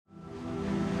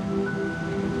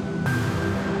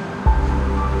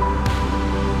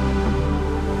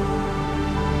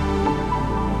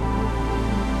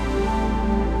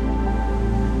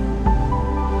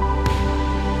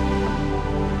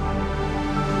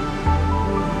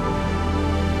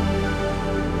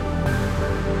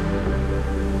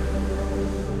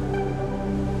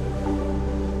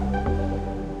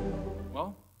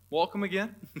welcome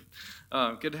again.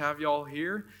 Good to have you all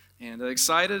here, and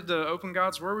excited to open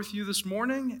God's Word with you this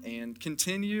morning and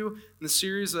continue in the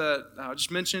series that I just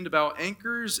mentioned about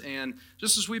anchors. And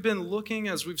just as we've been looking,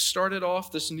 as we've started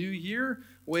off this new year,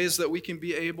 ways that we can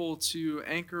be able to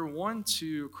anchor, one,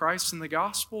 to Christ and the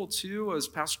gospel, two, as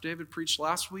Pastor David preached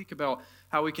last week, about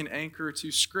how we can anchor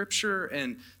to Scripture.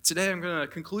 And today I'm going to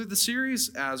conclude the series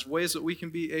as ways that we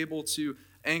can be able to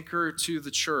anchor to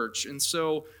the church. And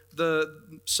so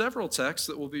the several texts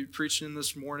that we'll be preaching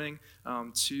this morning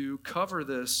to cover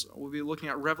this, we'll be looking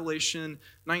at Revelation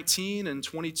 19 and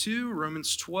 22,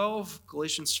 Romans 12,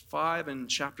 Galatians 5, and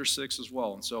chapter 6 as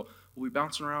well. And so we'll be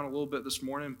bouncing around a little bit this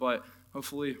morning, but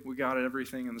hopefully we got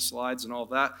everything in the slides and all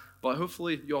that. But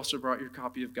hopefully you also brought your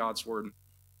copy of God's Word.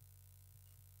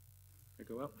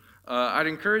 Go up. I'd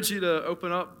encourage you to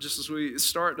open up just as we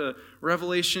start to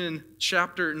Revelation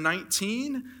chapter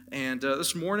 19. And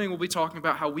this morning we'll be talking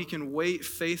about how we can wait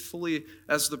faithfully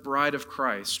as the bride of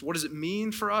Christ. What does it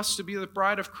mean for us to be the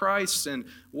bride of Christ, and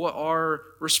what our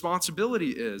responsibility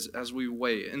is as we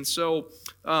wait? And so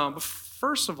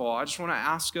first of all, I just want to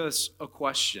ask us a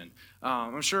question.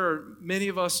 I'm sure many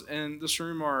of us in this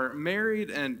room are married,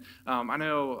 and I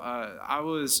know I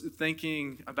was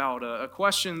thinking about a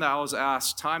question that I was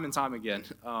asked time and time again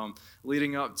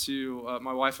leading up to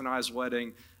my wife and I's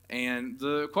wedding. And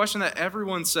the question that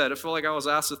everyone said, I feel like I was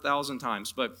asked 1,000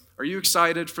 times, but are you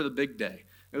excited for the big day?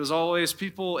 It was always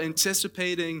people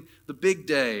anticipating the big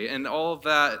day and all of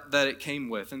that it came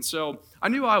with. And so I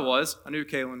knew I knew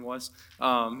Kaylin was,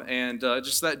 and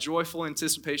just that joyful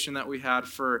anticipation that we had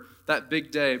for that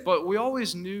big day. But we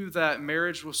always knew that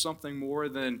marriage was something more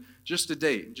than just a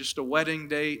date, just a wedding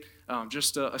date,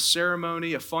 just a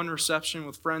ceremony, a fun reception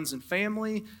with friends and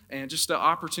family, and just an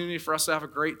opportunity for us to have a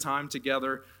great time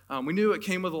together. We knew it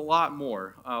came with a lot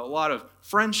more, a lot of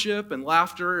friendship and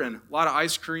laughter and a lot of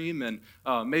ice cream and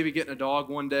maybe getting a dog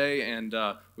one day, and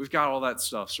we've got all that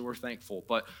stuff, so we're thankful.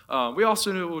 But we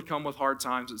also knew it would come with hard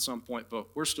times at some point,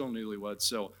 but we're still newlyweds,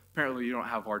 so apparently you don't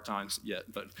have hard times yet,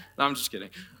 but I'm just kidding.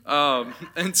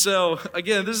 And so,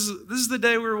 again, this is the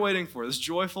day we were waiting for, this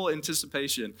joyful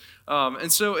anticipation. And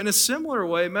so in a similar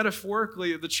way,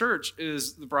 metaphorically, the church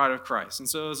is the bride of Christ. And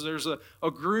so as there's a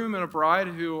groom and a bride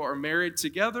who are married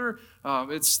together,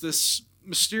 it's this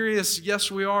mysterious,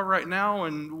 yes, we are right now,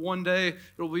 and one day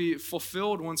it'll be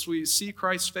fulfilled once we see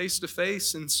Christ face to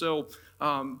face. And so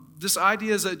this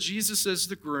idea is that Jesus is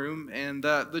the groom and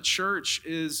that the church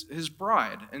is his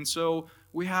bride. And so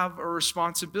we have a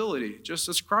responsibility, just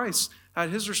as Christ had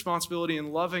his responsibility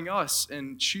in loving us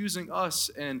and choosing us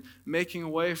and making a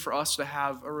way for us to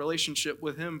have a relationship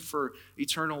with him for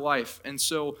eternal life. And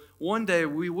so one day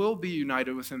we will be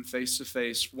united with him face to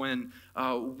face when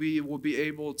we will be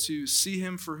able to see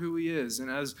him for who he is.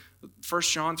 And as 1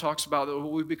 John talks about, that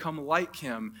we become like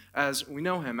him as we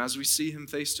know him, as we see him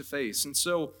face to face. And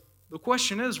so the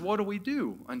question is, what do we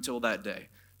do until that day?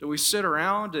 Do we sit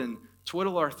around and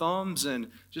twiddle our thumbs and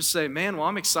just say, man, well,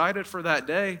 I'm excited for that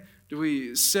day? Do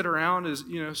we sit around as,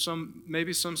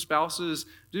 maybe some spouses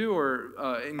do,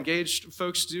 or engaged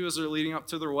folks do as they're leading up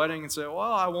to their wedding, and say, well,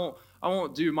 I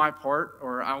won't do my part,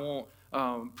 or I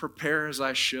won't prepare as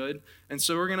I should? And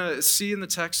so we're going to see in the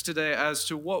text today as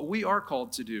to what we are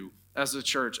called to do as a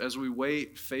church as we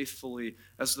wait faithfully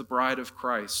as the bride of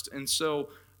Christ. And so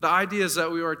the idea is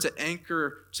that we are to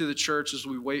anchor to the church as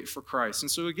we wait for Christ. And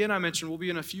so again, I mentioned we'll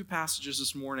be in a few passages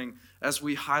this morning as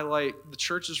we highlight the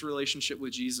church's relationship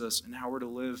with Jesus and how we're to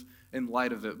live in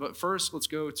light of it. But first, let's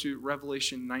go to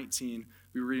Revelation 19.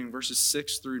 We're reading verses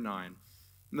 6 through 9.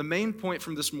 And the main point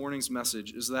from this morning's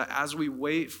message is that as we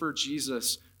wait for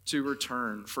Jesus to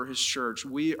return for his church,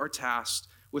 we are tasked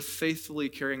with faithfully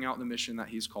carrying out the mission that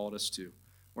he's called us to.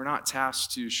 We're not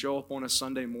tasked to show up on a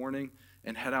Sunday morning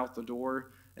and head out the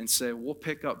door and say, we'll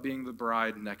pick up being the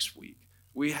bride next week.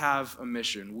 We have a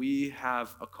mission. We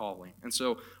have a calling. And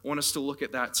so I want us to look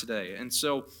at that today. And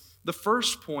so the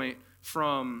first point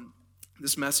from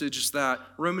this message is that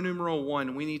Roman numeral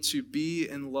 1, we need to be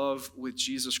in love with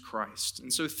Jesus Christ.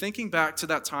 And so thinking back to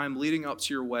that time leading up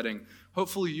to your wedding,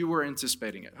 hopefully you were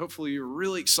anticipating it. Hopefully you were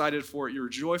really excited for it. You were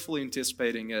joyfully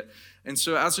anticipating it. And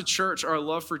so as a church, our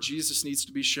love for Jesus needs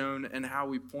to be shown in how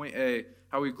we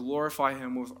how we glorify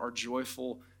him with our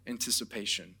joyful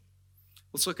anticipation.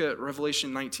 Let's look at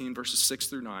Revelation 19, verses 6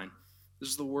 through 9. This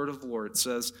is the word of the Lord. It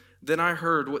says, "Then I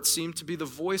heard what seemed to be the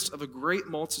voice of a great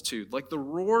multitude, like the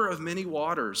roar of many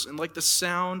waters, and like the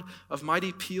sound of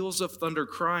mighty peals of thunder,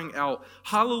 crying out,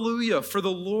 'Hallelujah, for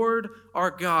the Lord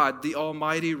our God, the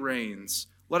Almighty reigns.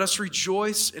 Let us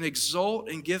rejoice and exult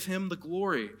and give him the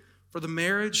glory, for the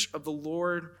marriage of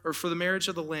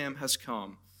the Lamb has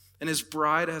come. and his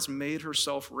bride has made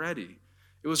herself ready.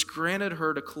 It was granted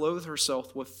her to clothe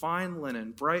herself with fine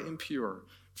linen, bright and pure,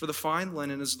 for the fine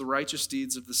linen is the righteous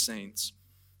deeds of the saints.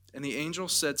 And the angel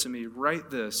said to me, write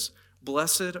this,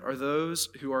 blessed are those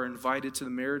who are invited to the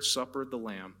marriage supper of the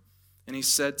Lamb. And he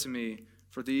said to me,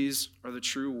 for these are the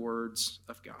true words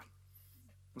of God.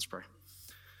 Let's pray.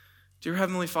 Dear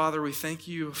Heavenly Father, we thank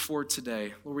you for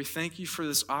today. Lord, we thank you for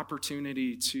this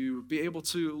opportunity to be able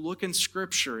to look in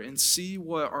Scripture and see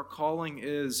what our calling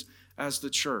is as the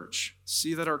church.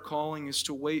 See that our calling is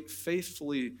to wait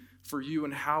faithfully for you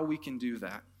and how we can do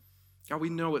that. God, we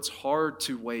know it's hard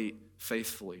to wait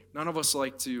faithfully. None of us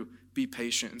like to be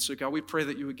patient. And so, God, we pray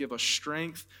that you would give us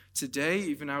strength today,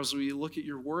 even as we look at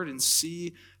your word and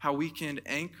see how we can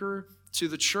anchor to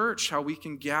the church, how we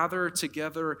can gather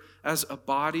together as a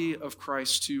body of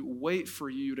Christ to wait for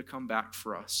you to come back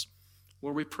for us.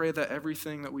 Lord, we pray that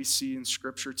everything that we see in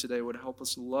Scripture today would help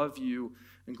us love you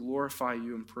and glorify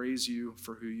you and praise you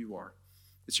for who you are.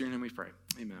 It's your name we pray.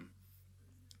 Amen.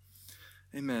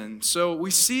 Amen. So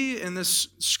we see in this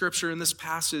Scripture, in this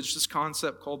passage, this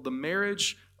concept called the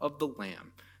marriage of the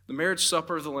Lamb. The marriage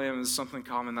supper of the Lamb is something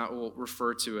common that will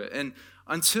refer to it. And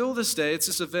until this day, it's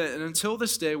this event, and until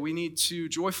this day, we need to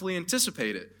joyfully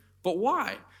anticipate it. But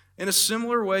why? In a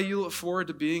similar way, you look forward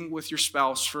to being with your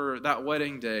spouse for that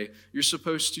wedding day. You're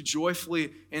supposed to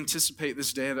joyfully anticipate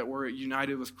this day that we're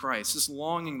united with Christ, this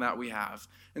longing that we have.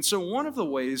 And so one of the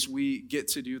ways we get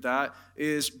to do that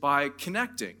is by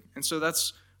connecting. And so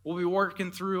we'll be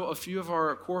working through a few of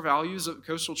our core values at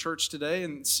Coastal Church today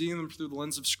and seeing them through the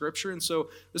lens of Scripture. And so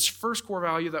this first core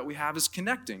value that we have is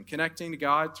connecting to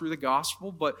God through the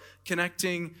gospel, but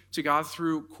connecting to God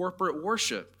through corporate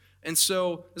worship. And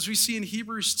so as we see in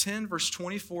Hebrews 10, verse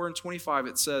 24 and 25,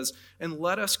 it says, and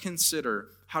let us consider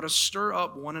how to stir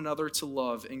up one another to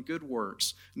love and good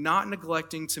works, not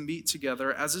neglecting to meet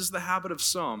together, as is the habit of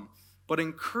some, but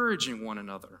encouraging one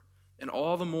another, and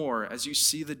all the more as you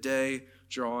see the day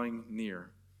drawing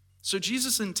near. So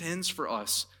Jesus intends for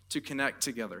us to connect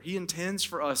together. He intends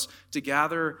for us to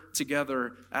gather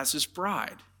together as his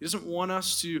bride. He doesn't want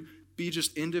us to be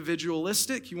just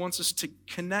individualistic. He wants us to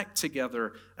connect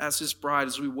together as his bride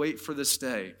as we wait for this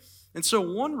day. And so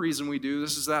one reason we do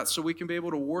this is that so we can be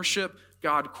able to worship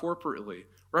God corporately.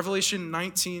 Revelation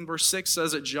 19, verse 6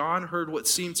 says that John heard what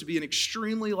seemed to be an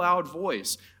extremely loud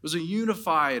voice. It was a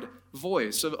unified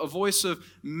voice, a voice of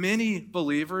many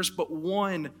believers, but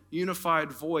one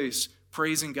unified voice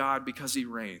praising God because he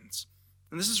reigns.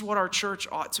 And this is what our church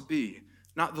ought to be.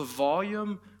 Not the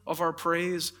volume of our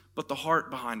praise, but the heart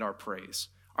behind our praise.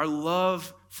 Our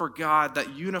love for God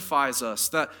that unifies us,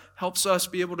 that helps us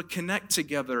be able to connect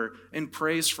together in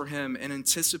praise for him and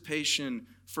anticipation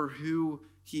for who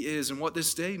he is and what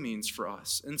this day means for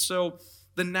us. And so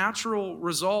the natural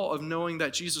result of knowing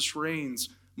that Jesus reigns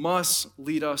must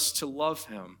lead us to love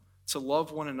him, to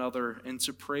love one another, and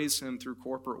to praise him through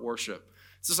corporate worship.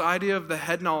 It's this idea of the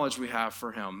head knowledge we have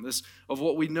for him, this of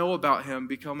what we know about him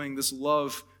becoming this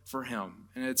love for him.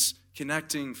 And it's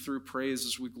connecting through praise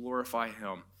as we glorify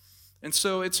him. And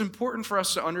so it's important for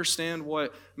us to understand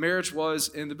what marriage was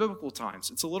in the biblical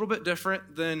times. It's a little bit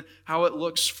different than how it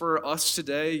looks for us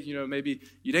today. You know, maybe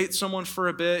you date someone for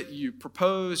a bit, you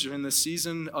propose, you're in the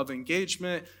season of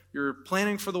engagement, you're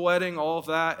planning for the wedding, all of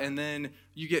that, and then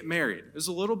you get married. It was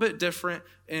a little bit different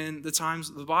in the times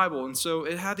of the Bible. And so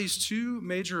it had these two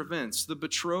major events, the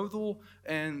betrothal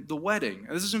and the wedding.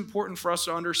 And this is important for us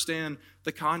to understand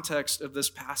the context of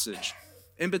this passage.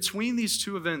 In between these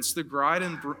two events, the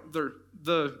groom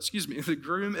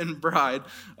and bride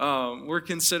were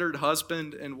considered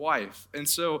husband and wife. And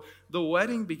so the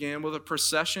wedding began with a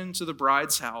procession to the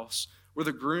bride's house, where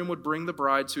the groom would bring the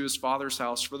bride to his father's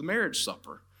house for the marriage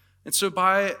supper. And so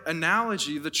by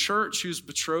analogy, the church who's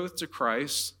betrothed to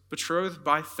Christ, betrothed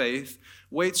by faith,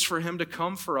 waits for him to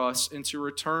come for us and to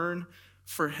return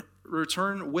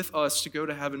with us to go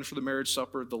to heaven for the marriage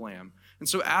supper of the Lamb. And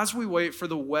so as we wait for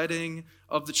the wedding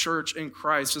of the church in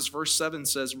Christ, as verse 7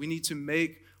 says, we need to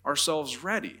make ourselves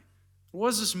ready.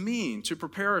 What does this mean, to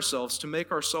prepare ourselves, to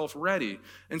make ourselves ready?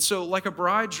 And so like a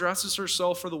bride dresses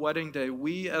herself for the wedding day,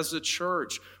 we as a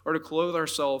church are to clothe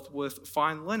ourselves with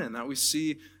fine linen that we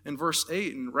see in verse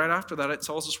 8. And right after that, it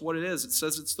tells us what it is. It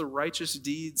says it's the righteous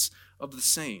deeds of the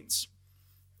saints.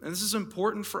 And this is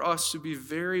important for us to be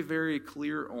very, very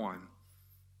clear on.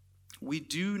 We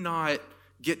do not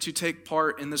get to take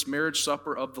part in this marriage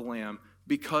supper of the Lamb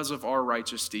because of our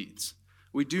righteous deeds.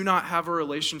 We do not have a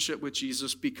relationship with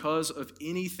Jesus because of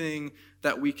anything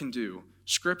that we can do.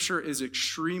 Scripture is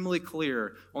extremely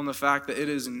clear on the fact that it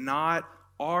is not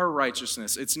our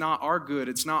righteousness. It's not our good.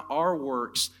 It's not our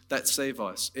works that save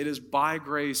us. It is by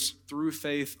grace through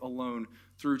faith alone,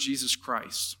 through Jesus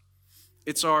Christ.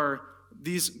 It's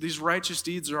these righteous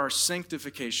deeds are our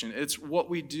sanctification. It's what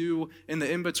we do in the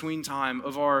in-between time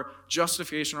of our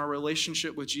justification, our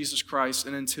relationship with Jesus Christ,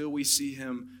 and until we see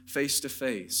him face to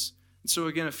face. And so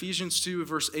again, Ephesians 2,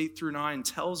 verse 8 through 9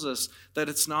 tells us that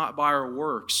it's not by our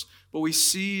works. But we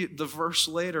see the verse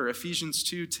later, Ephesians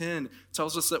 2:10,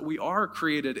 tells us that we are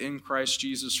created in Christ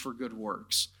Jesus for good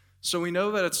works. So we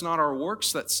know that it's not our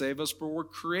works that save us, but we're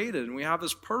created, and we have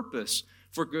this purpose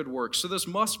for good works. So this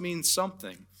must mean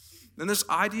something. And this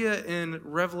idea in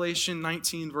Revelation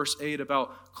 19, verse 8,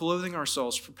 about clothing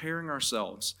ourselves, preparing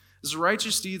ourselves, as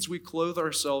righteous deeds we clothe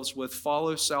ourselves with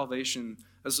follow salvation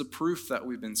as the proof that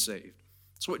we've been saved.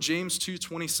 It's what James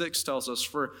 2:26 tells us,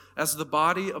 for as the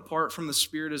body apart from the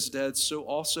spirit is dead, so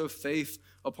also faith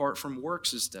apart from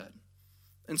works is dead.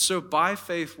 And so by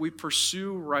faith we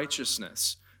pursue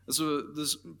righteousness. As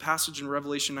this passage in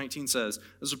Revelation 19 says,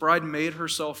 as the bride made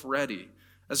herself ready,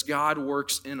 as God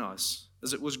works in us,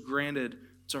 as it was granted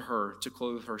to her to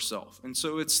clothe herself. And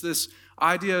so it's this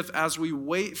idea of as we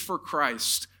wait for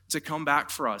Christ to come back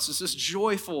for us, it's this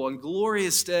joyful and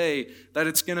glorious day that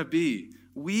it's going to be.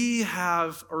 We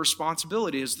have a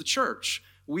responsibility as the church.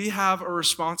 We have a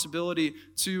responsibility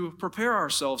to prepare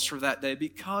ourselves for that day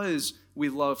because we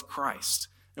love Christ.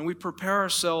 And we prepare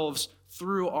ourselves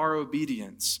through our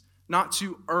obedience, not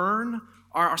to earn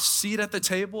our seat at the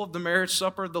table of the marriage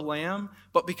supper of the Lamb,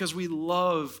 but because we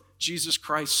love Jesus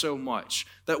Christ so much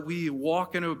that we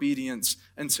walk in obedience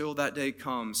until that day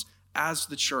comes as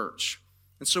the church.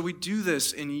 And so we do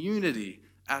this in unity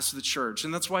as the church.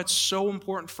 And that's why it's so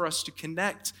important for us to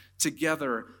connect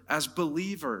together as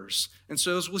believers. And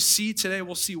so as we'll see today,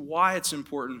 we'll see why it's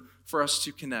important for us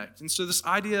to connect. And so this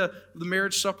idea of the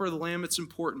marriage supper of the Lamb, it's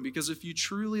important because if you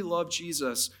truly love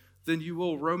Jesus, then you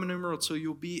will, Roman numeral 2,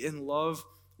 you'll be in love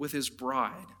with his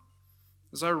bride.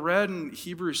 As I read in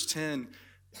Hebrews 10,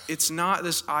 it's not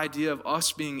this idea of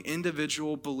us being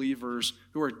individual believers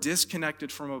who are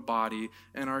disconnected from a body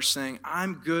and are saying,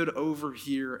 I'm good over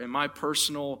here in my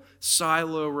personal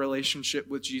silo relationship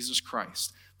with Jesus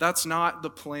Christ. That's not the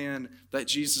plan that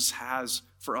Jesus has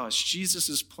for us.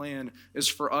 Jesus' plan is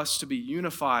for us to be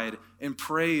unified in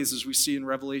praise, as we see in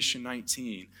Revelation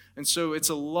 19. And so it's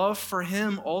a love for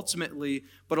him ultimately,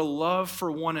 but a love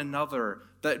for one another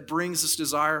that brings this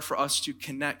desire for us to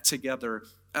connect together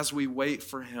as we wait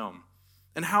for him.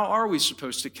 And how are we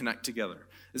supposed to connect together?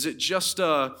 Is it just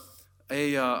a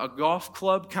golf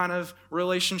club kind of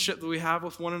relationship that we have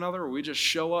with one another, or we just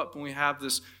show up and we have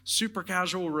this super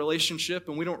casual relationship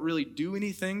and we don't really do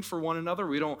anything for one another?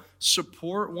 We don't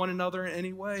support one another in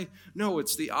any way? No,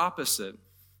 it's the opposite.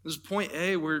 This is point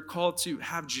A, we're called to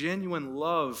have genuine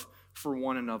love for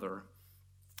one another.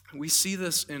 We see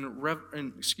this in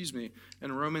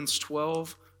Romans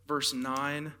 12, verse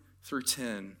 9 through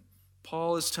 10.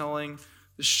 Paul is telling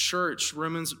the church,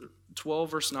 Romans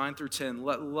 12, verse 9 through 10,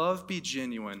 let love be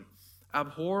genuine.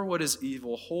 Abhor what is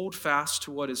evil. Hold fast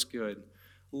to what is good.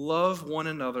 Love one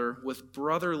another with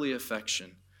brotherly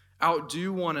affection.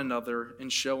 Outdo one another in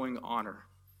showing honor.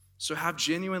 So have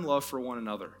genuine love for one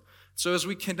another. So as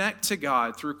we connect to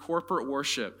God through corporate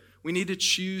worship, we need to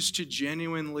choose to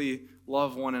genuinely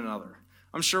love one another.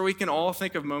 I'm sure we can all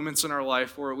think of moments in our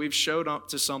life where we've showed up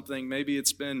to something. Maybe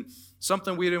it's been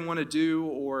something we didn't want to do,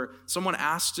 or someone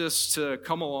asked us to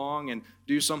come along and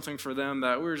do something for them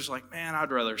that we were just like, man,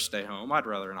 I'd rather stay home. I'd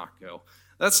rather not go.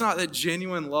 That's not that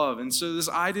genuine love. And so this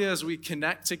idea as we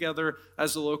connect together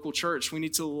as a local church, we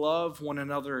need to love one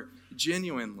another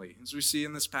genuinely, as we see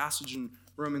in this passage in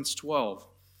Romans 12.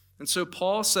 And so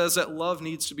Paul says that love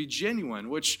needs to be genuine,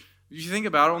 which if you think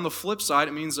about it, on the flip side,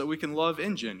 it means that we can love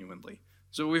ingenuinely.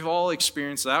 So we've all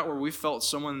experienced that where we felt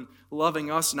someone loving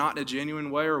us not in a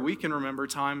genuine way, or we can remember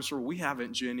times where we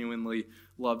haven't genuinely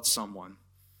loved someone.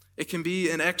 It can be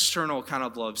an external kind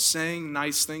of love, saying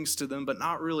nice things to them but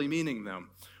not really meaning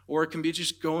them. Or it can be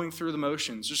just going through the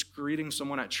motions, just greeting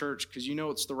someone at church because you know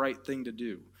it's the right thing to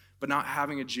do, but not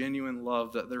having a genuine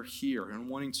love that they're here and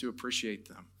wanting to appreciate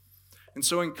them. And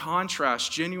so in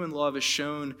contrast, genuine love is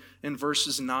shown in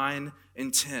verses 9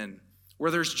 and 10. Where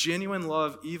there's genuine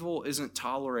love, evil isn't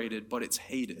tolerated, but it's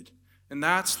hated. And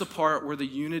that's the part where the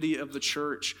unity of the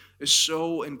church is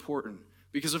so important.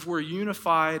 Because if we're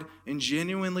unified and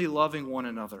genuinely loving one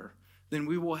another, then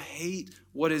we will hate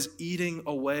what is eating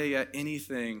away at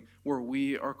anything where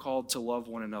we are called to love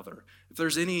one another. If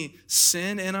there's any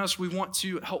sin in us, we want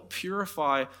to help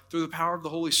purify through the power of the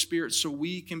Holy Spirit so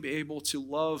we can be able to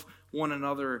love one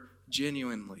another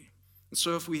genuinely. And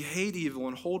so if we hate evil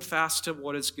and hold fast to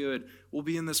what is good, we'll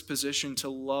be in this position to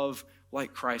love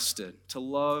like Christ did, to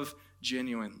love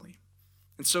genuinely.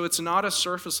 And so it's not a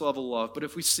surface level love, but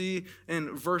if we see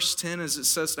in verse 10 as it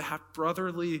says to have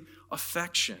brotherly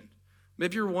affection,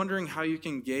 maybe you're wondering how you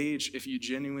can gauge if you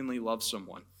genuinely love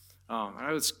someone. I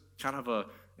know it's kind of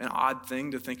an odd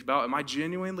thing to think about. Am I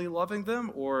genuinely loving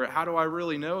them, or how do I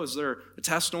really know? Is there a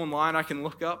test online I can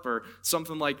look up or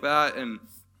something like that? And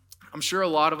I'm sure a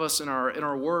lot of us in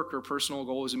our work or personal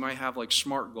goals, you might have like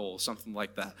SMART goals, something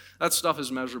like that. That stuff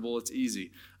is measurable. It's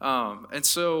easy. And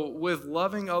so with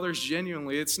loving others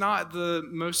genuinely, it's not the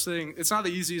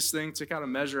easiest thing to kind of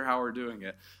measure how we're doing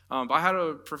it. I had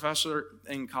a professor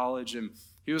in college, and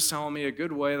he was telling me a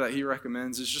good way that he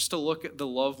recommends is just to look at the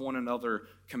love one another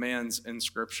commands in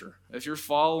Scripture. If you're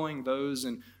following those,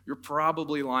 and you're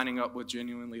probably lining up with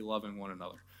genuinely loving one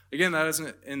another. Again, that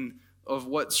isn't of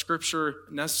what Scripture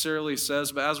necessarily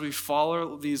says, but as we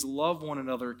follow these love one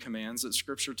another commands that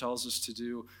Scripture tells us to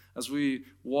do, as we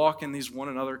walk in these one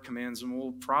another commands, and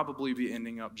we'll probably be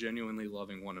ending up genuinely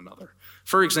loving one another.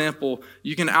 For example,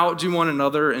 you can outdo one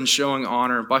another in showing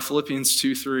honor. By Philippians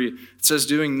 2:3, it says,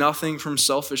 doing nothing from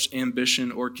selfish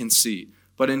ambition or conceit,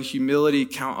 but in humility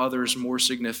count others more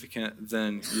significant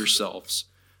than yourselves.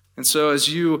 And so as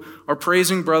you are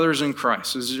praising brothers in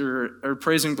Christ, or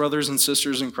praising brothers and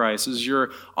sisters in Christ, as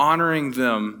you're honoring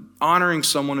them, honoring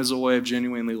someone is a way of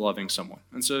genuinely loving someone.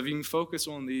 And so if you can focus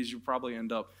on these, you'll probably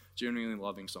end up genuinely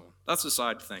loving someone. That's a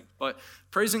side thing. But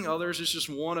praising others is just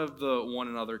one of the one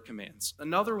another commands.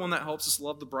 Another one that helps us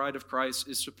love the bride of Christ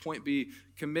is to point B,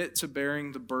 commit to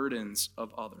bearing the burdens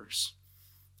of others.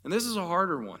 And this is a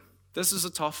harder one. This is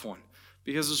a tough one.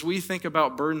 Because as we think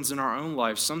about burdens in our own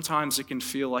life, sometimes it can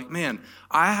feel like, man,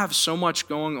 I have so much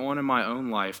going on in my own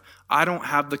life. I don't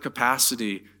have the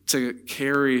capacity to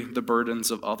carry the burdens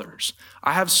of others.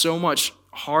 I have so much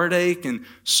heartache and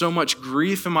so much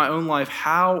grief in my own life.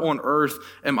 How on earth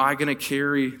am I going to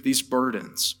carry these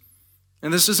burdens?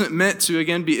 And this isn't meant to,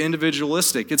 again, be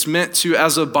individualistic. It's meant to,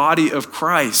 as a body of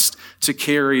Christ, to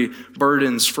carry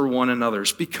burdens for one another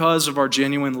because of our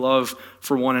genuine love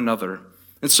for one another.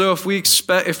 And so if we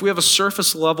have a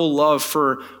surface level love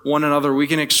for one another, we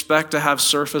can expect to have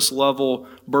surface level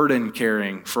burden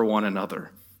carrying for one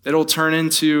another. It'll turn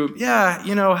into, how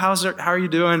are you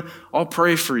doing? I'll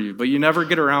pray for you, but you never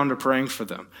get around to praying for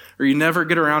them, or you never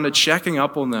get around to checking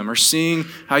up on them or seeing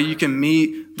how you can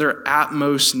meet their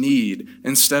utmost need.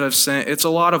 Instead of saying, it's a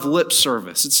lot of lip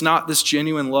service. It's not this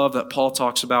genuine love that Paul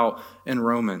talks about in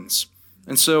Romans.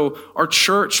 And so our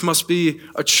church must be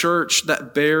a church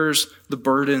that bears the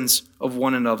burdens of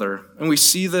one another. And we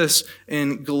see this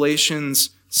in Galatians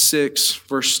 6,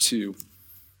 verse 2.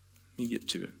 Let me get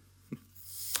to it.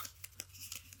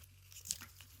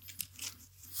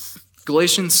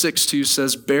 Galatians 6:2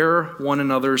 says, bear one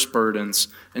another's burdens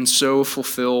and so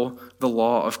fulfill the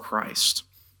law of Christ.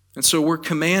 And so we're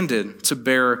commanded to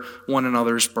bear one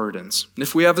another's burdens. And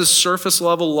if we have this surface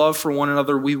level love for one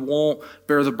another, we won't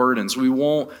bear the burdens. We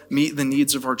won't meet the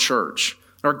needs of our church.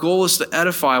 Our goal is to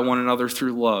edify one another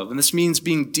through love. And this means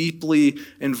being deeply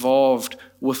involved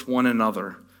with one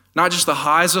another. Not just the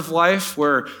highs of life,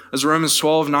 where, as Romans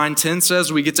 12:9-10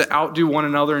 says, we get to outdo one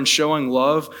another in showing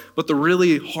love, but the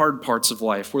really hard parts of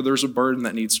life, where there's a burden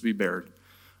that needs to be bared.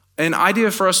 An idea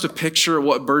for us to picture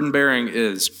what burden bearing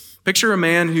is. Picture a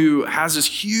man who has this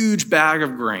huge bag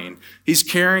of grain. He's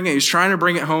carrying it. He's trying to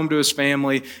bring it home to his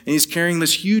family, and he's carrying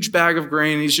this huge bag of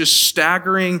grain, and he's just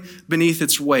staggering beneath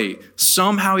its weight.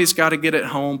 Somehow he's got to get it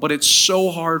home, but it's so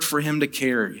hard for him to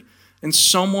carry. And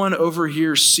someone over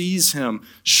here sees him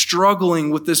struggling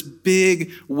with this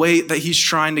big weight that he's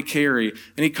trying to carry.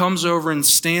 And he comes over and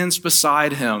stands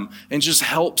beside him and just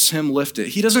helps him lift it.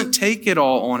 He doesn't take it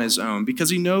all on his own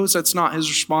because he knows that's not his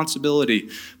responsibility.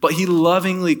 But he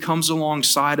lovingly comes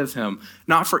alongside of him,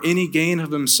 not for any gain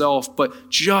of himself, but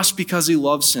just because he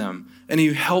loves him. And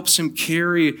he helps him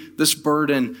carry this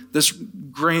burden, this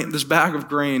bag of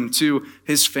grain to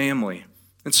his family.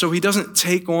 And so he doesn't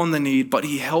take on the need, but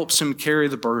he helps him carry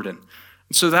the burden.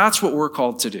 And so that's what we're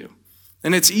called to do.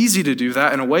 And it's easy to do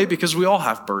that in a way because we all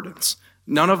have burdens.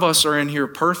 None of us are in here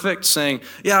perfect saying,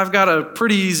 yeah, I've got a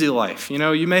pretty easy life.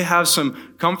 You may have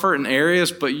some comfort in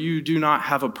areas, but you do not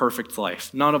have a perfect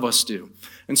life. None of us do.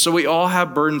 And so we all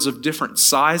have burdens of different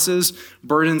sizes,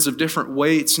 burdens of different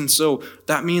weights. And so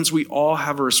that means we all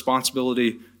have a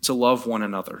responsibility to love one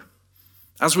another.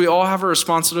 As we all have a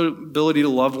responsibility to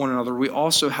love one another, we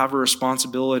also have a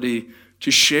responsibility to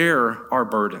share our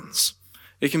burdens.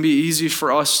 It can be easy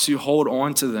for us to hold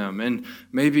on to them, and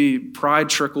maybe pride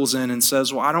trickles in and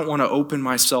says, well, I don't want to open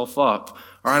myself up.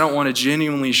 or I don't want to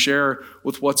genuinely share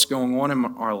with what's going on in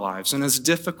our lives. And as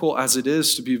difficult as it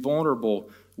is to be vulnerable,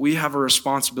 we have a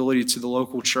responsibility to the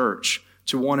local church,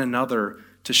 to one another,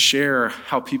 to share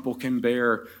how people can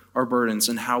bear our burdens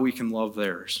and how we can love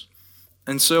theirs.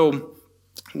 And so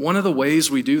one of the ways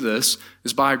we do this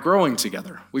is by growing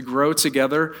together. We grow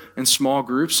together in small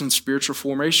groups and spiritual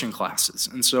formation classes.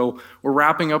 And so we're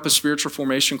wrapping up a spiritual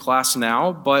formation class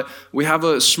now, but we have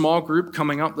a small group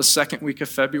coming up the second week of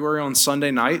February on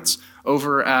Sunday nights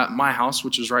over at my house,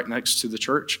 which is right next to the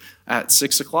church, at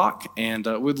 6 o'clock. And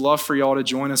we'd love for y'all to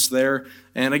join us there.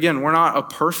 And again, we're not a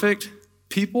perfect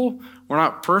people. We're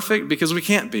not perfect because we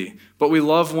can't be, but we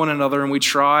love one another and we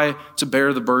try to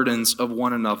bear the burdens of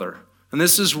one another. And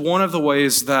this is one of the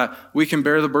ways that we can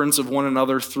bear the burdens of one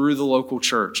another through the local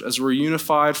church, as we're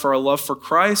unified for our love for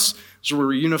Christ, as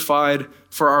we're unified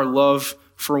for our love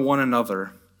for one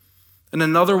another. And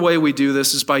another way we do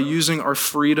this is by using our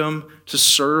freedom to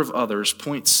serve others.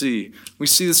 Point C. We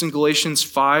see this in Galatians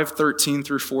 5:13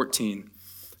 through 14.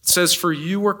 It says, "For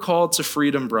you were called to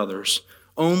freedom, brothers.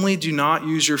 Only do not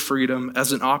use your freedom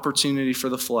as an opportunity for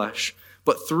the flesh,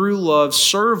 but through love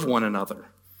serve one another.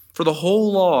 For the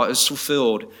whole law is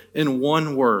fulfilled in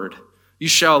one word: you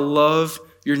shall love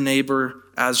your neighbor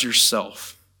as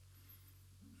yourself."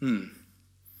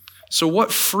 So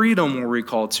what freedom were we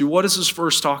called to? What is this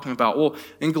verse talking about? Well,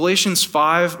 in Galatians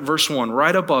 5, verse 1,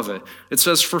 right above it, it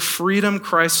says, "For freedom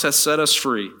Christ has set us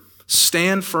free.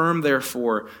 Stand firm,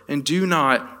 therefore, and do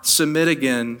not submit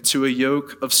again to a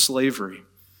yoke of slavery."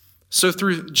 So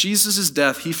through Jesus'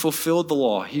 death, he fulfilled the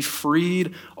law. He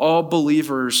freed all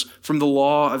believers from the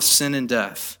law of sin and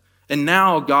death. And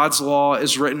now God's law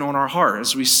is written on our heart,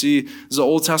 as we see the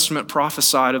Old Testament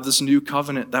prophesied of this new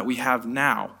covenant that we have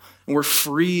now. And we're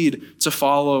freed to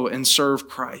follow and serve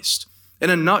Christ. In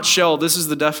a nutshell, this is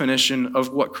the definition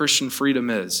of what Christian freedom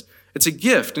is. It's a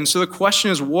gift. And so the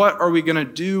question is, what are we going to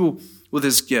do with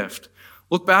this gift?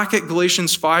 Look back at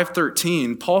Galatians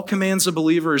 5:13. Paul commands the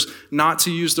believers not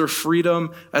to use their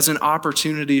freedom as an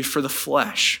opportunity for the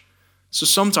flesh. So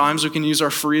sometimes we can use our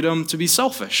freedom to be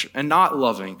selfish and not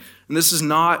loving. And this is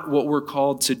not what we're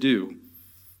called to do.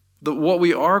 What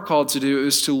we are called to do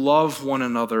is to love one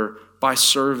another by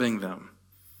serving them.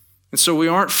 And so we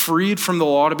aren't freed from the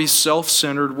law to be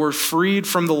self-centered. We're freed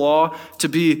from the law to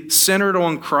be centered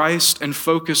on Christ and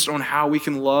focused on how we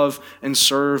can love and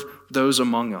serve those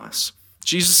among us.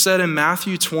 Jesus said in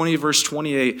Matthew 20, verse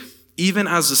 28, "Even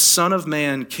as the Son of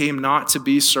Man came not to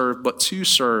be served, but to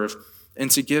serve,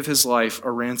 and to give his life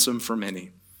a ransom for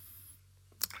many."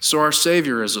 So our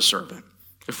Savior is a servant.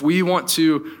 If we want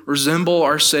to resemble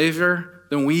our Savior,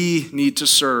 then we need to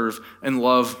serve and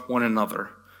love one another.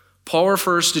 Paul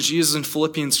refers to Jesus in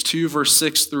Philippians 2, verse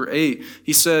 6 through 8.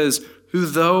 He says, "Who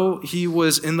though he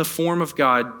was in the form of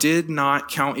God, did not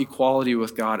count equality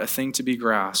with God a thing to be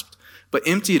grasped, but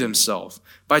emptied himself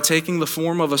by taking the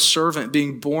form of a servant,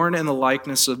 being born in the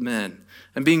likeness of men.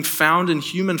 And being found in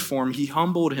human form, he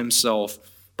humbled himself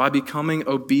by becoming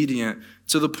obedient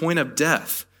to the point of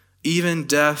death, even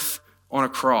death on a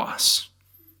cross."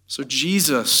 So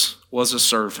Jesus was a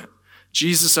servant.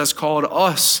 Jesus has called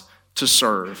us to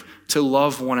serve, to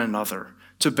love one another,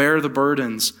 to bear the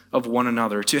burdens of one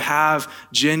another, to have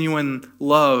genuine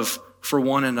love for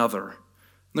one another.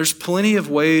 There's plenty of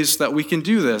ways that we can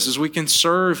do this, as we can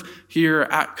serve here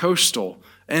at Coastal.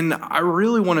 And I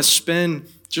really want to spend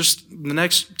just the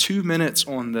next 2 minutes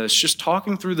on this, just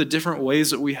talking through the different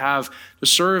ways that we have to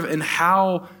serve and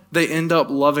how they end up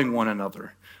loving one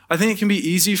another. I think it can be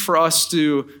easy for us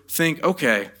to think,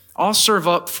 okay, I'll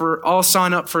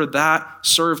sign up for that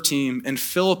serve team and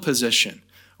fill a position,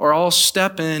 or I'll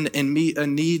step in and meet a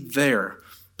need there.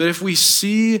 But if we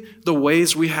see the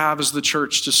ways we have as the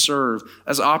church to serve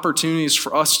as opportunities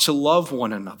for us to love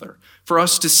one another, for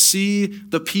us to see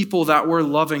the people that we're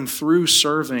loving through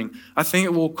serving, I think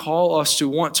it will call us to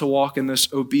want to walk in this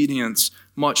obedience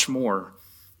much more.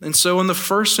 And so in the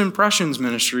First Impressions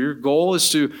ministry, your goal is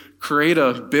to create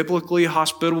a biblically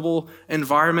hospitable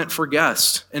environment for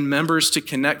guests and members to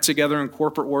connect together in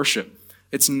corporate worship.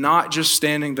 It's not just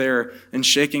standing there and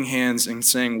shaking hands and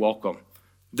saying welcome.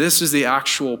 This is the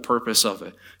actual purpose of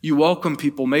it. You welcome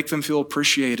people, make them feel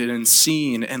appreciated and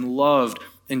seen and loved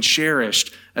and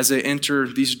cherished as they enter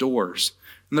these doors.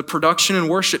 And the production and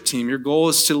worship team, your goal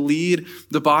is to lead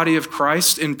the body of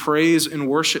Christ in praise and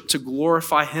worship to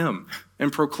glorify him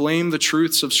and proclaim the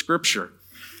truths of Scripture.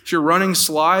 If you're running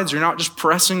slides, you're not just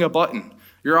pressing a button.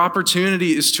 Your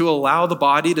opportunity is to allow the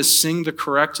body to sing the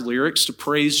correct lyrics to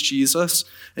praise Jesus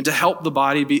and to help the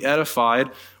body be edified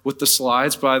with the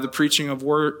slides by the preaching of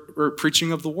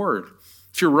the word.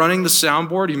 If you're running the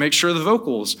soundboard, you make sure the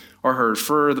vocals are heard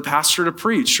for the pastor to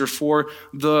preach or for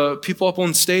the people up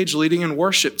on stage leading in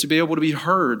worship to be able to be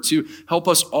heard, to help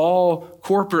us all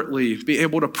corporately be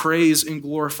able to praise and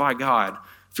glorify God.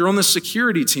 If you're on the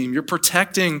security team, you're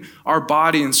protecting our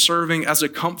body and serving as a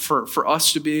comfort for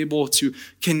us to be able to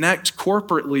connect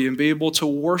corporately and be able to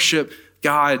worship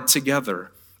God together.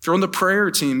 If you're on the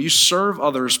prayer team, you serve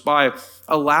others by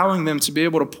allowing them to be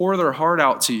able to pour their heart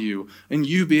out to you and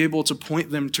you be able to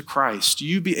point them to Christ.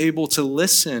 You be able to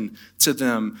listen to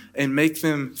them and make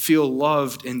them feel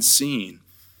loved and seen.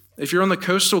 If you're on the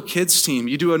Coastal Kids team,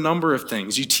 you do a number of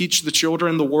things. You teach the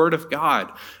children the Word of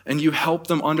God, and you help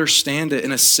them understand it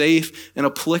in a safe and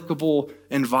applicable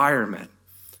environment.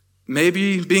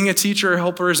 Maybe being a teacher or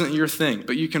helper isn't your thing,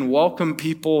 but you can welcome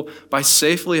people by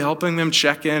safely helping them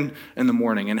check in the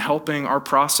morning and helping our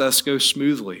process go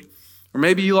smoothly. Or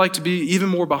maybe you like to be even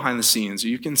more behind the scenes.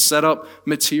 You can set up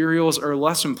materials or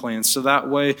lesson plans so that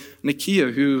way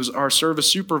Nakia, who's our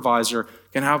service supervisor,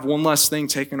 can have one less thing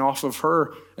taken off of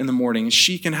her in the morning. And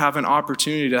she can have an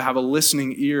opportunity to have a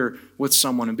listening ear with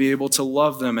someone and be able to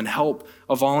love them and help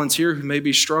a volunteer who may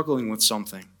be struggling with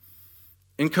something.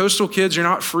 In Coastal Kids, you're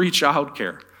not free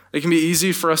childcare. It can be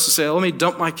easy for us to say, let me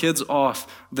dump my kids off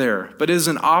there. But it is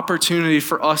an opportunity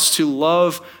for us to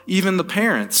love even the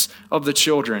parents of the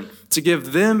children, to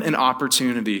give them an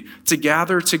opportunity to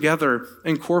gather together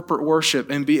in corporate worship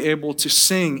and be able to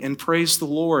sing and praise the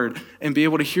Lord and be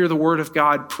able to hear the word of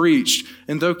God preached.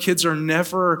 And though kids are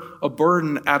never a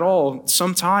burden at all,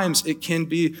 sometimes it can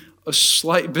be a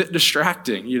slight bit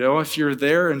distracting, if you're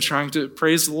there and trying to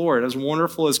praise the Lord, as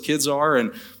wonderful as kids are.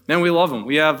 And man, we love them.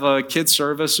 We have a kids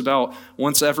service about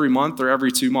once every month or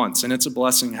every 2 months, and it's a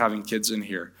blessing having kids in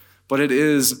here. But it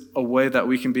is a way that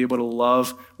we can be able to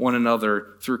love one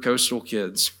another through Coastal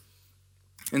Kids.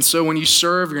 And so when you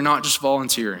serve, you're not just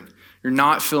volunteering. You're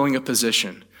not filling a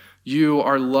position. You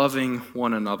are loving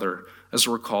one another as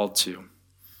we're called to.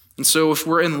 And so if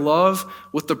we're in love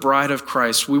with the bride of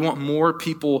Christ, we want more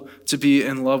people to be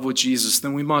in love with Jesus,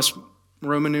 then we must,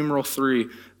 Roman numeral 3,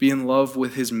 be in love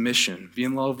with his mission, be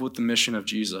in love with the mission of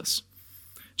Jesus.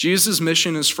 Jesus'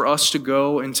 mission is for us to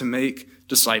go and to make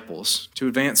disciples, to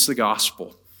advance the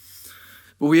gospel.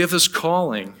 But we have this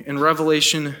calling in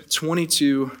Revelation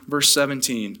 22, verse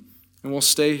 17, and we'll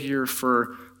stay here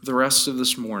for the rest of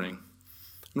this morning.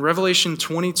 In Revelation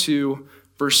 22,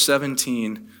 verse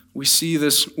 17, we see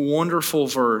this wonderful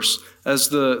verse as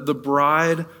the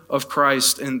bride of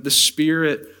Christ and the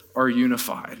Spirit are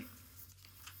unified.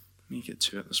 Let me get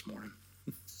to it this morning.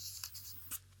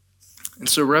 And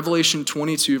so Revelation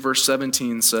 22, verse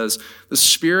 17 says, the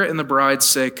Spirit and the bride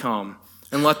say, come,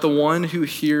 and let the one who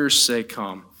hears say,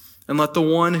 come, and let the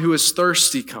one who is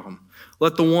thirsty come.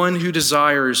 Let the one who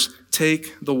desires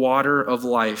take the water of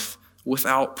life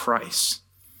without price.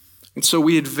 And so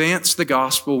we advance the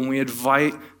gospel when we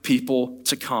invite people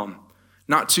to come,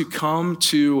 not to come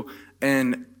to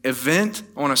an event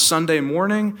on a Sunday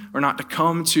morning, or not to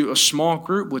come to a small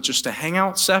group with just a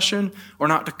hangout session, or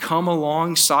not to come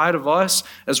alongside of us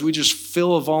as we just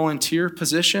fill a volunteer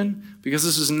position, because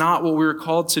this is not what we were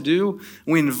called to do.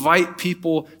 We invite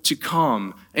people to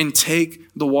come and take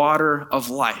the water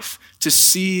of life, to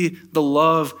see the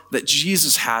love that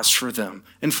Jesus has for them,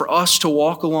 and for us to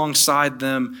walk alongside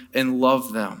them and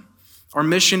love them. Our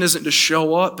mission isn't to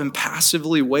show up and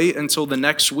passively wait until the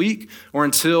next week or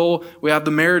until we have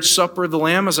the marriage supper of the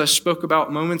Lamb, as I spoke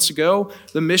about moments ago.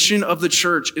 The mission of the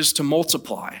church is to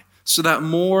multiply so that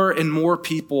more and more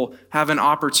people have an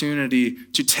opportunity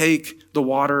to take the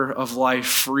water of life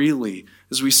freely,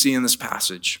 as we see in this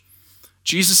passage.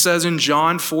 Jesus says in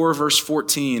John 4, verse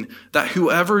 14, that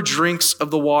whoever drinks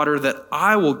of the water that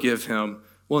I will give him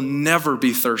will never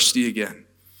be thirsty again.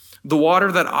 The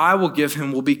water that I will give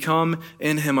him will become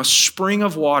in him a spring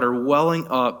of water welling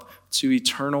up to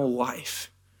eternal life.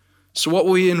 So what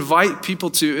we invite people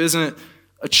to isn't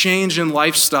a change in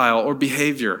lifestyle or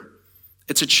behavior.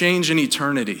 It's a change in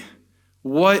eternity.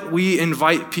 What we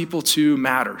invite people to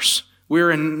matters.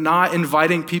 We're not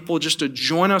inviting people just to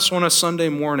join us on a Sunday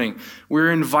morning.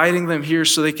 We're inviting them here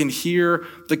so they can hear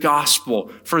the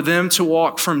gospel, for them to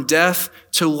walk from death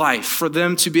to life, for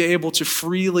them to be able to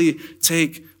freely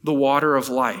take the water of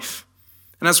life.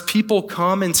 And as people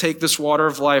come and take this water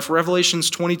of life,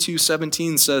 Revelations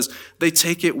 22:17 says they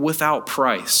take it without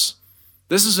price.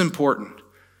 This is important.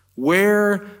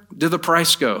 Where did the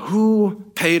price go?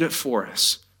 Who paid it for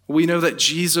us? We know that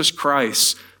Jesus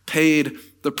Christ paid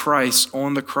the price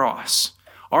on the cross.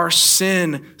 Our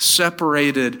sin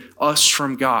separated us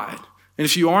from God. And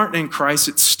if you aren't in Christ,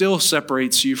 it still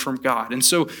separates you from God. And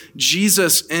so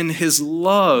Jesus, in his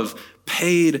love,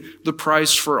 paid the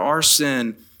price for our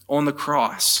sin on the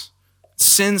cross.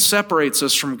 Sin separates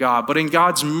us from God, but in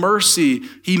God's mercy,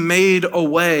 he made a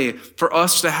way for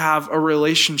us to have a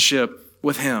relationship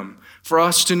with him, for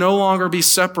us to no longer be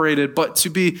separated, but to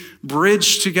be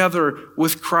bridged together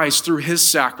with Christ through his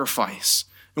sacrifice.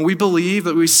 And we believe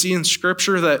that we see in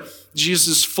Scripture that Jesus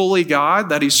is fully God,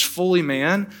 that he's fully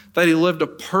man, that he lived a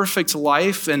perfect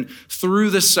life, and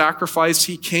through this sacrifice,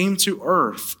 he came to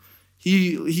earth.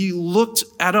 He looked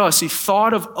at us. He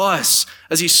thought of us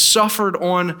as he suffered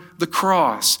on the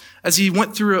cross, as he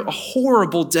went through a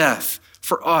horrible death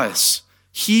for us.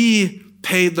 He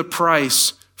paid the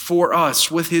price for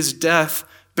us with his death,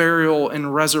 burial,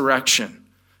 and resurrection.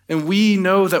 And we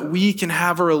know that we can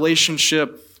have a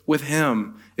relationship with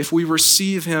him if we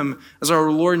receive him as our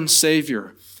Lord and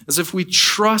Savior, as if we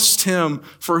trust him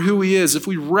for who he is, if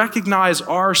we recognize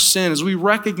our sin, as we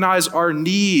recognize our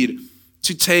need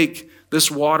to take this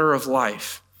water of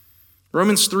life.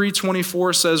 Romans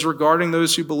 3:24 says, regarding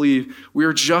those who believe, we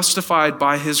are justified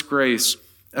by his grace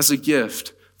as a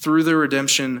gift through the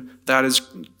redemption that is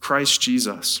Christ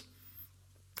Jesus.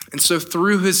 And so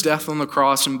through his death on the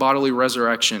cross and bodily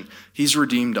resurrection, he's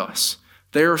redeemed us.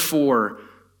 Therefore,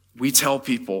 we tell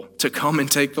people to come and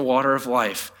take the water of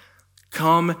life.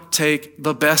 Come take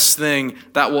the best thing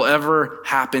that will ever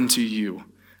happen to you.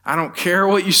 I don't care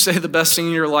what you say the best thing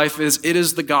in your life is. It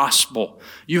is the gospel.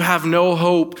 You have no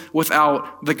hope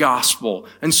without the gospel.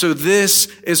 And so this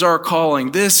is our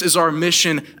calling. This is our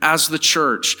mission as the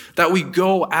church, that we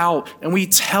go out and we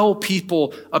tell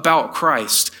people about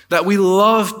Christ, that we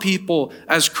love people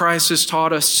as Christ has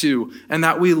taught us to, and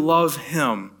that we love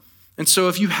him. And so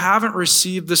if you haven't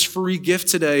received this free gift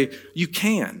today, you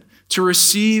can. To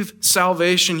receive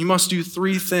salvation, you must do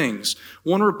three things.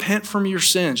 One, repent from your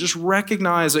sins. Just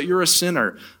recognize that you're a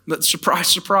sinner. That surprise,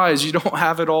 surprise, you don't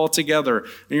have it all together and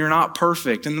you're not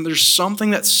perfect. And there's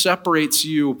something that separates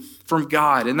you from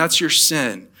God, and that's your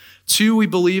sin. Two, we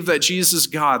believe that Jesus is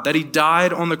God, that he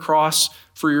died on the cross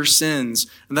for your sins,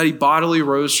 and that he bodily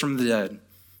rose from the dead.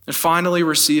 And finally,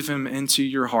 receive him into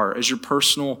your heart as your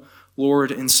personal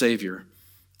Lord and Savior.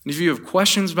 And if you have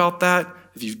questions about that,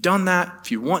 if you've done that,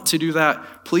 if you want to do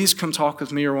that, please come talk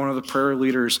with me or one of the prayer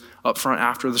leaders up front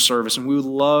after the service. And we would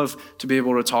love to be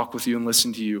able to talk with you and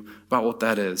listen to you about what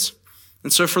that is.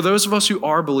 And so for those of us who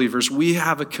are believers, we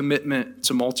have a commitment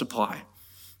to multiply.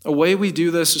 A way we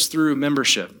do this is through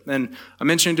membership. And I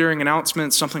mentioned during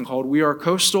announcements something called We Are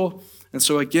Coastal. And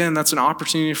so again, that's an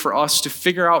opportunity for us to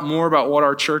figure out more about what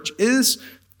our church is.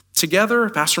 Together,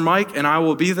 Pastor Mike and I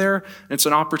will be there. It's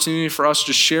an opportunity for us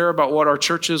to share about what our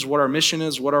church is, what our mission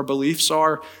is, what our beliefs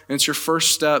are, and it's your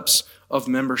first steps of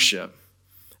membership.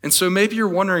 And so maybe you're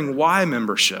wondering, why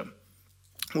membership?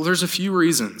 Well, there's a few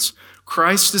reasons.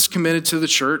 Christ is committed to the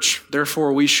church,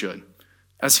 therefore we should.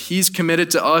 As he's committed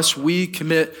to us, we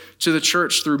commit to the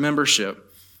church through membership.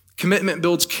 Commitment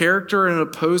builds character and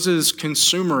opposes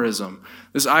consumerism.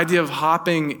 This idea of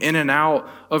hopping in and out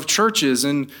of churches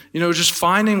and, just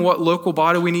finding what local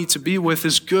body we need to be with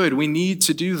is good. We need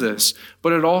to do this.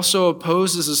 But it also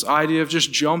opposes this idea of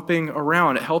just jumping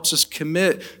around. It helps us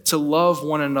commit to love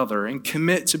one another and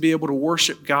commit to be able to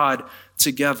worship God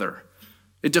together.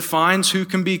 It defines who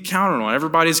can be counted on.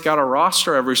 Everybody's got a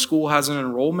roster. Every school has an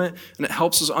enrollment, and it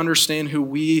helps us understand who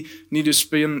we need to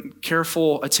spend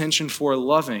careful attention for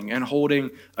loving and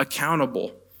holding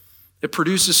accountable. It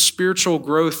produces spiritual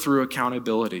growth through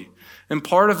accountability. And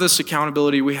part of this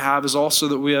accountability we have is also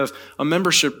that we have a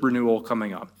membership renewal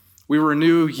coming up. We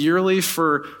renew yearly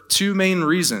for two main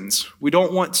reasons. We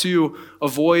don't want to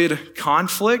avoid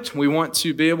conflict. We want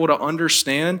to be able to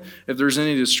understand if there's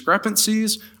any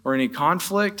discrepancies or any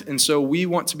conflict. And so we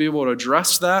want to be able to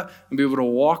address that and be able to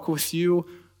walk with you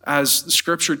as the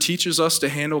Scripture teaches us to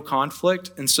handle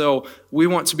conflict. And so we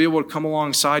want to be able to come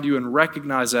alongside you and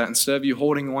recognize that instead of you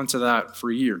holding on to that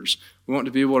for years. We want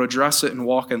to be able to address it and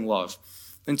walk in love.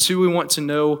 And two, we want to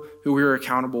know who we are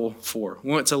accountable for. We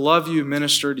want to love you,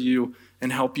 minister to you,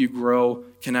 and help you grow,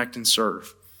 connect, and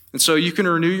serve. And so you can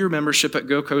renew your membership at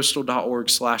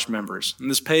gocoastal.org/members. And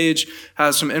this page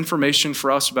has some information for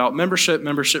us about membership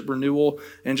renewal,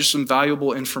 and just some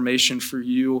valuable information for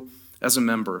you as a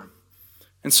member.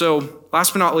 And so,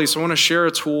 last but not least, I want to share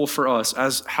a tool for us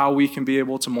as how we can be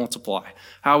able to multiply,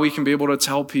 how we can be able to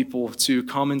tell people to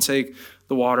come and take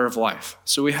the water of life.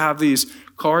 So we have these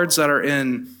cards that are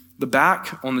in the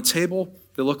back on the table.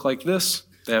 They look like this.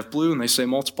 They have blue and they say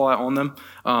multiply on them.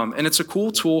 And it's a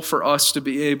cool tool for us to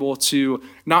be able to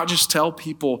not just tell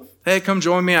people, hey, come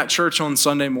join me at church on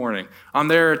Sunday morning. I'm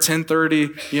there at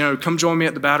 10:30, come join me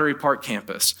at the Battery Park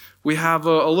campus. We have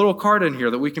a little card in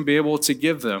here that we can be able to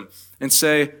give them and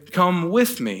say, come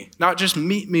with me, not just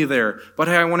meet me there, but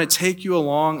hey, I want to take you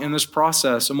along in this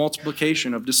process of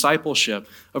multiplication, of discipleship,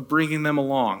 of bringing them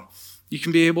along. You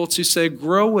can be able to say,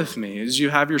 grow with me as you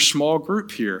have your small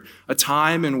group here, a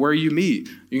time and where you meet.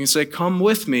 You can say, come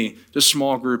with me to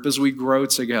small group as we grow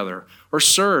together. Or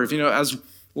serve, as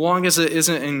long as it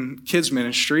isn't in kids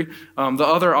ministry, the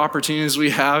other opportunities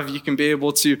we have, you can be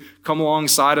able to come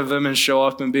alongside of them and show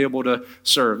up and be able to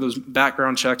serve. Those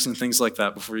background checks and things like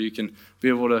that before you can be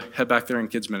able to head back there in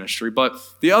kids ministry. But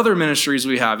the other ministries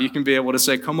we have, you can be able to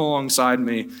say, come alongside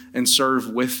me and serve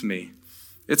with me.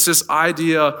 It's this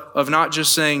idea of not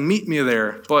just saying, meet me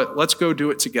there, but let's go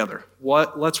do it together.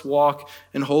 Let's walk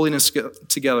in holiness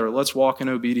together. Let's walk in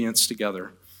obedience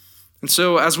together. And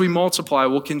so as we multiply,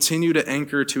 we'll continue to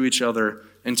anchor to each other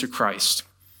and to Christ.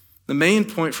 The main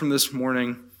point from this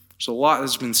morning, there's a lot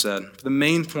that's been said. The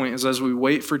main point is as we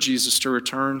wait for Jesus to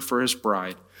return for his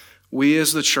bride, we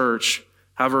as the church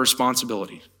have a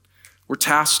responsibility. We're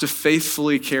tasked to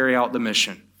faithfully carry out the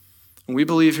mission. And we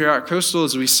believe here at Coastal,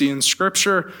 as we see in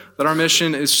Scripture, that our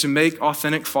mission is to make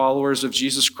authentic followers of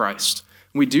Jesus Christ.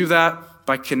 And we do that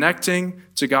by connecting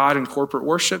to God in corporate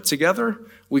worship together.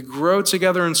 We grow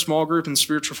together in small group and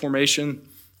spiritual formation.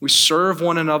 We serve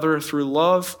one another through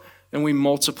love, and we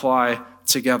multiply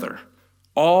together.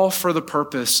 All for the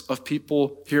purpose of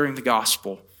people hearing the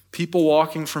gospel, people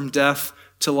walking from death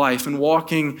to life and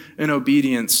walking in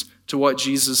obedience to what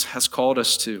Jesus has called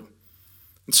us to.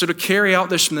 And so to carry out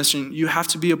this mission, you have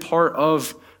to be a part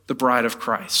of the bride of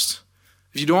Christ.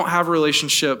 If you don't have a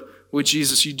relationship with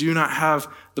Jesus, you do not have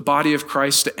the body of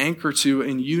Christ to anchor to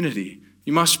in unity.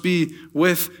 You must be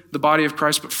with the body of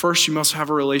Christ, but first you must have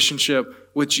a relationship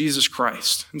with Jesus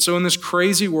Christ. And so in this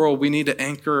crazy world, we need to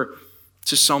anchor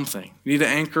to something. We need to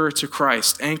anchor to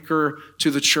Christ, anchor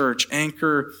to the church,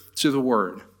 anchor to the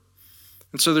word.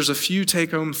 And so there's a few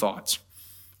take-home thoughts.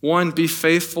 1, be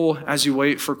faithful as you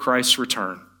wait for Christ's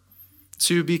return.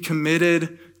 2, be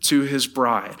committed to his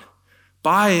bride.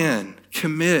 Buy in,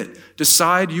 commit,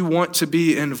 decide you want to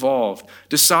be involved,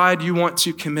 decide you want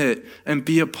to commit and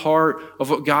be a part of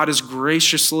what God is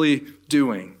graciously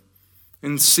doing.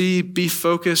 And C, be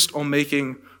focused on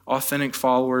making authentic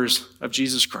followers of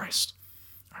Jesus Christ.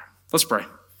 All right, let's pray.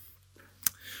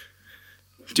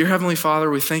 Dear Heavenly Father,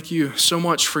 we thank you so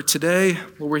much for today.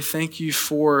 Lord, we thank you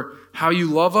for how you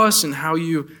love us and how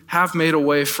you have made a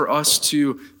way for us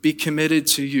to be committed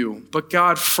to you. But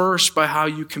God, first by how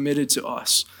you committed to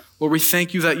us. Lord, we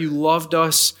thank you that you loved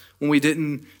us when we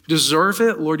didn't deserve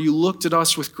it. Lord, you looked at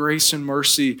us with grace and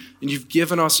mercy, and you've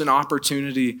given us an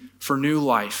opportunity for new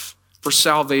life, for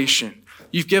salvation.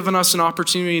 You've given us an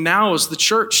opportunity now as the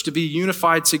church to be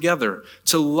unified together,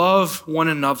 to love one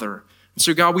another. And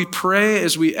so, God, we pray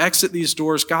as we exit these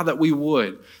doors, God, that we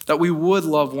would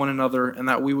love one another and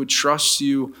that we would trust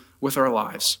you with our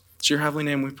lives. It's your heavenly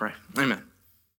name we pray. Amen.